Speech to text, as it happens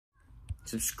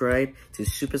subscribe to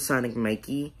Supersonic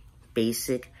Mikey,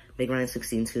 Basic, Big Ryan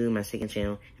 16.2, my second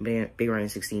channel, and Big Ryan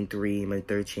 16.3, my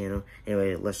third channel.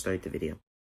 Anyway, let's start the video.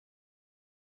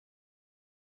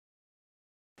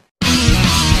 I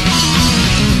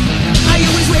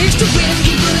always race to win,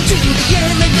 keep running to the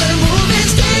end, make a move and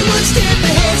stay one step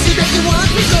ahead. See that you want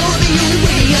me go the only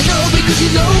way I know, because you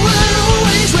know I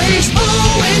always race,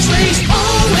 always race,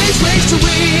 always race to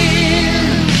win.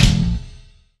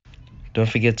 Don't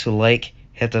forget to like,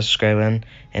 hit the subscribe button,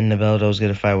 and the bell to always get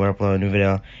notified when I upload a new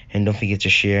video. And don't forget to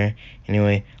share.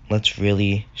 Anyway, let's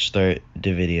really start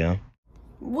the video.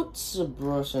 What's up,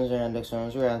 bro?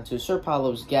 We're on to Sir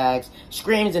Pelo's Gags,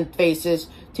 Screams and Faces,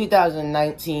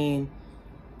 2019.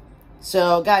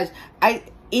 So, guys,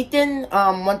 Ethan,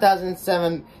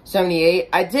 1078,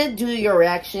 I did do your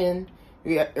reaction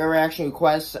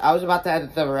request. I was about to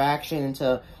edit the reaction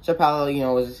until Sir Pelo,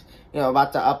 was,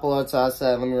 about to upload, so I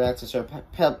said, let me react to Sir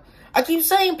Pelo. I keep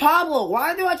saying Pablo.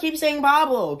 Why do I keep saying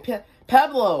Pablo?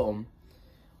 Pablo.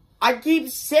 I keep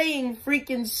saying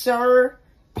freaking Sir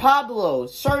Pablo.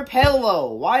 Sir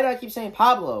Pelo. Why do I keep saying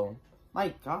Pablo?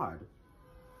 My God.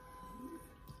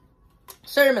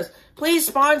 Sir, please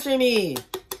sponsor me.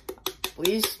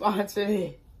 Please sponsor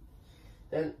me.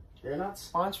 Then you're not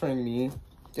sponsoring me.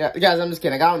 Yeah, guys, I'm just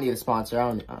kidding. I don't need a sponsor. I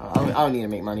don't need to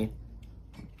make money.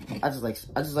 I just like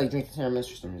drinking Cinnamon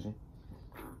for some reason.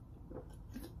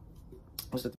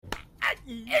 What's the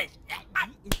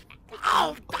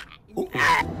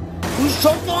Who's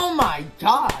choked? Oh my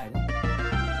God!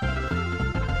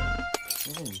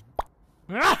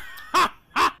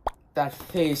 That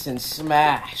face in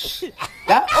Smash.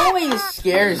 That always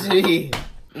scares me.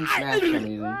 In Smash for some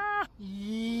reason.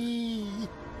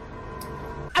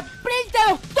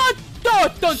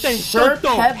 Sir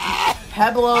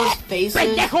Peblo's faces,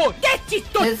 his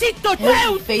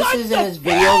faces in his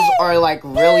videos are like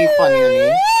really funny to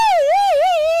me.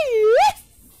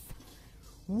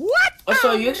 What?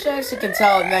 So you actually can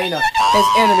tell that his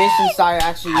animation style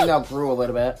actually grew a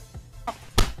little bit.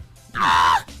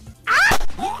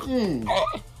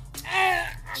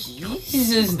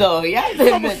 Jesus, though, yeah,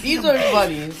 these are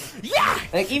funny.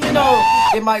 Like, even though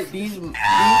these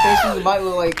faces might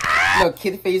look like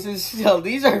kid faces, still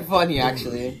these are funny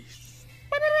actually.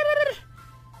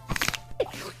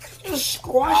 Just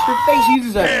squash your face,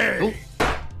 uses a.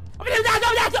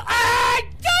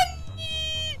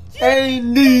 Hey,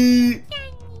 Johnny!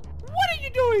 What are you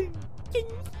doing?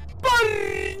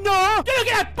 Porno!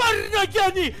 Look at porno,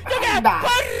 Johnny! Look at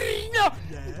porno!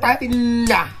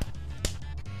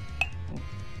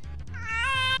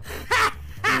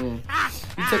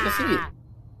 You took a seat.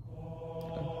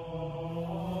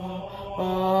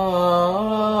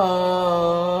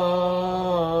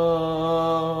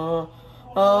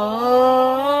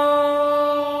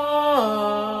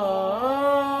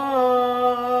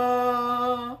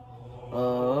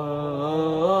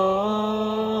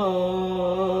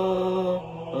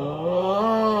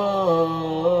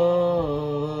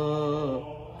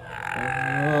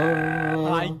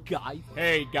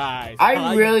 Hey guys,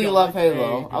 I really love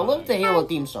Halo. I love the Halo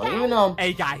theme song, even though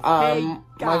my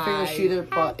favorite shooter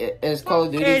is Call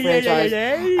of Duty franchise.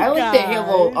 I like the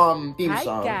Halo theme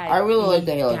song. I really like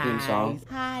the Halo theme song.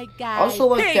 I also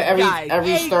like the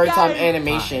every story time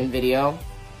animation video.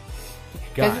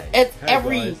 Cause it's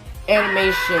every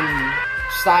animation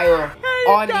style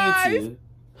on YouTube.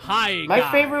 My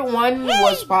favorite one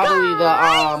was probably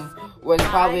the the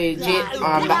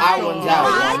I One's Out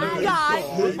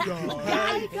one.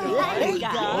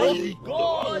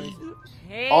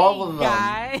 All of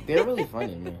them. They're really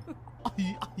funny, man.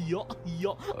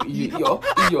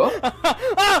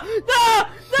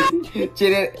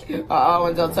 I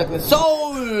One's Out sucking the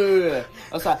soul.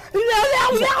 Outside.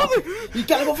 You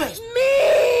gotta go fast.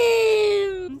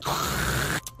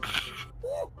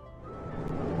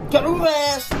 Gotta go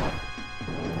fast.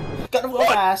 Gotta go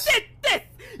fast.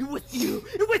 It was you!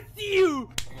 It was you!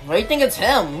 Why do you think it's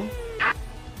him?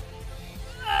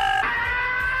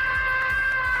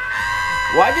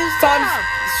 Why does Tom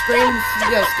scream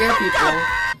scare people?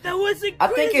 That wasn't I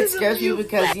think it scares you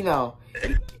because,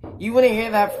 you wouldn't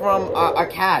hear that from a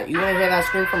cat. You wouldn't hear that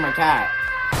scream from a cat.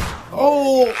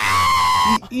 Oh!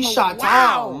 He shot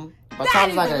Tom. But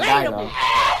Tom's not gonna die, though.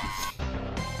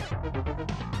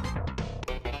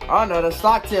 Oh no, the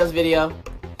Stock Tales video.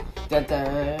 Dun,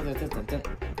 dun, dun, dun, dun, dun.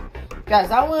 Guys,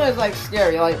 that one is like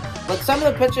scary. Like some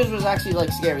of the pictures was actually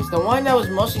like scary. The one that was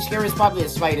mostly scary is probably the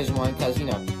spiders one, because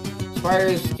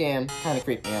spiders can kind of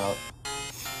creep me out.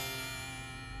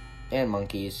 And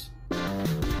monkeys.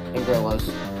 And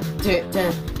gorillas.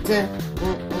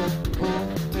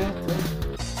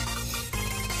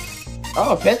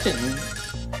 Oh, a pigeon.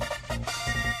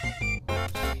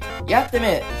 You have to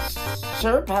admit,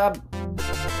 Sir Pablo's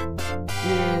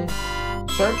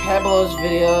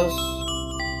videos.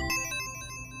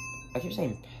 I keep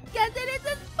saying. Guess it is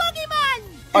a spooky month!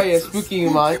 Oh yeah, spooky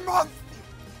month.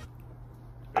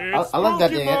 I love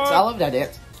that dance. I love that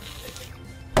dance.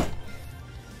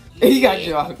 He got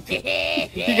drunk.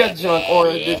 He got drunk,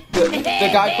 or the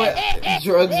guy put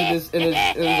drugs in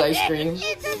his ice cream.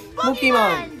 Spooky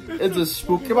month. It's a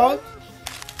spooky month.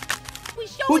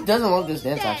 Who doesn't love this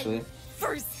dance actually?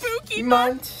 For spooky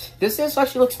month. This dance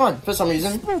actually looks fun for some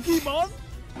reason. Spooky month.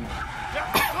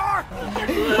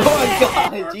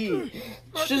 Oh my god, gee.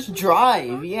 Just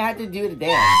drive. You had to do the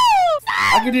dance.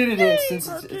 I can do the dance since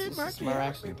it's my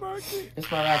reaction. It's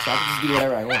my reaction. I can just do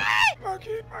whatever I want.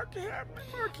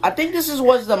 I think this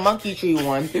was the monkey tree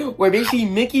one, where basically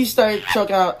Mickey started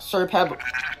choking out Sir Pelo.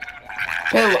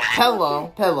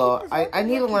 I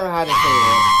need to learn how to say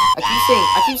it.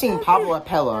 I keep saying Pablo or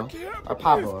Pelo. Or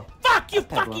Pablo. Fuck you,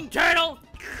 fucking turtle!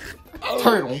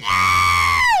 Turtle.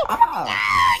 Ah.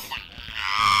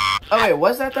 Oh wait,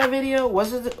 was that video?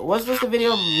 Was this the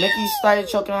video Mickey started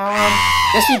choking on him?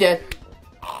 Yes, he did.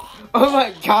 Oh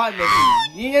my god,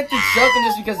 Mickey. You have to choke him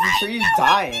just because the tree is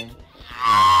dying.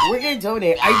 We're gonna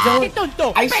donate. I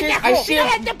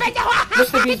shared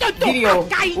just the video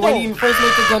when he first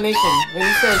made the donation. When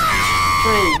he said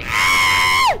tree.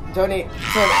 Donate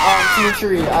to the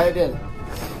tree. I did.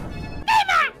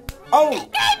 Oh!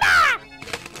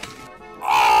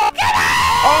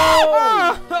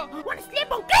 Oh! Wanna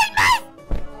sleep on Christmas?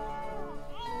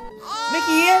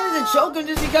 Mickey, you had to choke him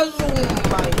just because. Oh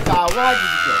my god, why did you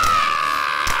do that?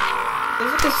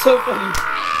 This is so funny.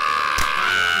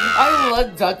 I love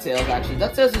DuckTales actually.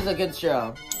 DuckTales is a good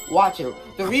show. Watch it.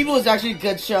 The reboot is actually a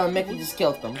good show, and Mickey just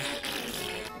killed them.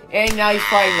 And now he's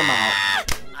fighting them out.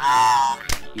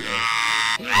 Yeah.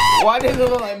 Why does it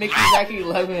look like Mickey's actually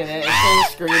loving it instead of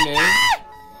screaming?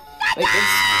 Like,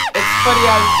 it's funny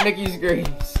how Mickey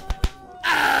screams.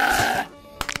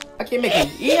 Okay,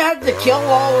 Mickey, you had to kill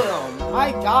all of them.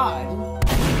 My god.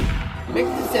 Mickey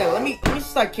just said, let me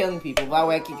start killing people. That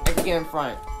way I can get in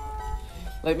front.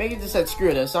 Like, Mickey just said,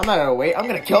 screw this. I'm not gonna wait. I'm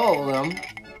gonna kill all of them.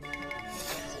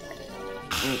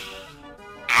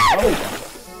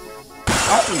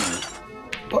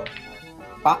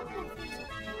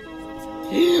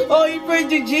 Oh, he prayed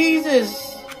to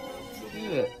Jesus.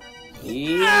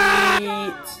 Eat.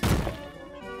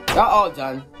 Uh-oh,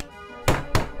 done.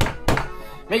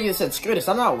 Mickey just said, screw this.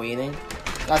 I'm not waiting.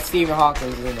 That's Stephen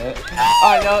Hawkins, isn't it?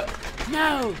 Oh, no.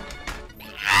 No.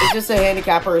 It's just a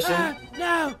handicapped person.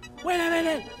 No. Wait a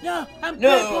minute. No. I'm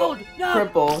crippled. No.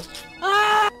 Crippled.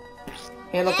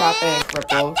 Handicap and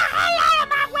crippled. Get the hell out of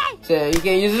my way! So you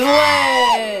can use his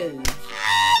legs.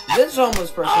 This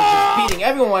homeless person is just beating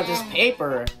everyone with this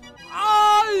paper.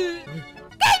 Oh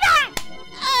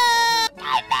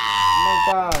my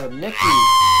god, Mickey.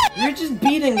 You're just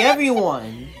beating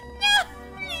everyone.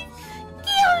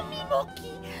 Kill me,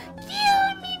 Mookie. Kill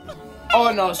me, Mookie.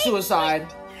 Oh no, suicide.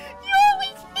 You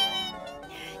always win.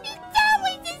 It's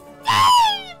always the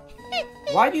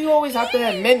same. Why do you always have to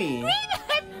have Minnie?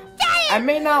 I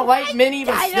may not like Minnie,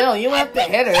 but still, you don't have to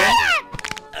hit her.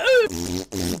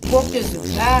 You broke his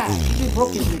back. You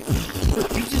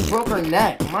just broke her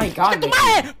neck. My god,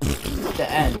 Mickey. The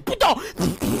end.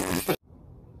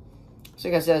 So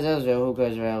like I said, that was who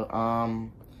goes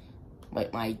around.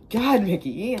 Like, my god, Mickey,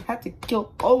 you have to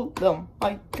kill all of them.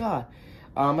 My god.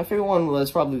 My favorite one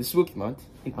was probably the spooky month.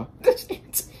 You know,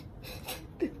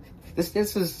 this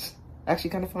dance was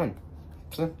actually kind of fun.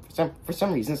 For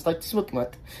some reason, it's like the spooky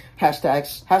month. Hashtag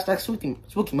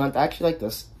spooky month. I actually like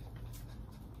this.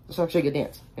 It's actually a good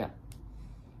dance. Yeah.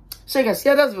 So guys,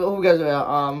 yeah, that's who guys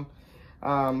are.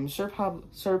 Sir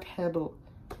Pablo.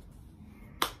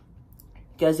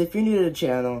 Guys, if you're new to the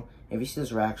channel, if you see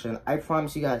this reaction, I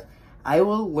promise you guys, I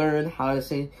will learn how to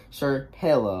say Sir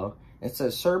Pelo. It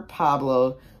says Sir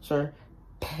Pablo, Sir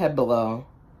Peblo.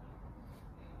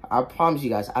 I promise you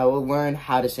guys, I will learn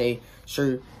how to say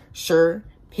Sir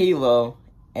Pelo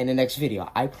in the next video.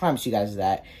 I promise you guys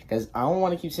that, because I don't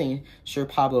want to keep saying Sir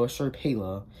Pablo or Sir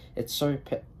Pelo. It's Sir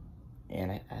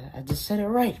and I just said it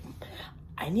right.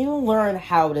 I need to learn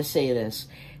how to say this.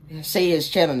 Say his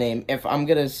channel name if I'm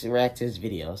gonna react to his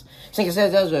videos. So, like I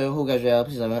said, that was who guys are.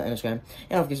 Please like and subscribe.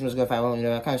 And don't forget to go find one.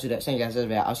 Kind of do that. So, guys,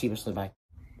 that's I'll see you next time. Bye.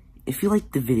 If you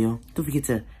liked the video, don't forget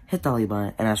to hit the like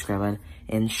button and subscribe button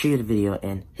and share the video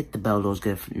and hit the bell to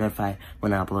get notified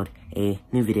when I upload a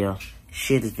new video.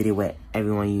 Share this video with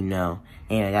everyone you know.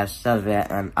 Anyway, guys, that was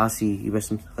that, and I'll see you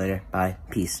guys later. Bye.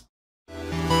 Peace.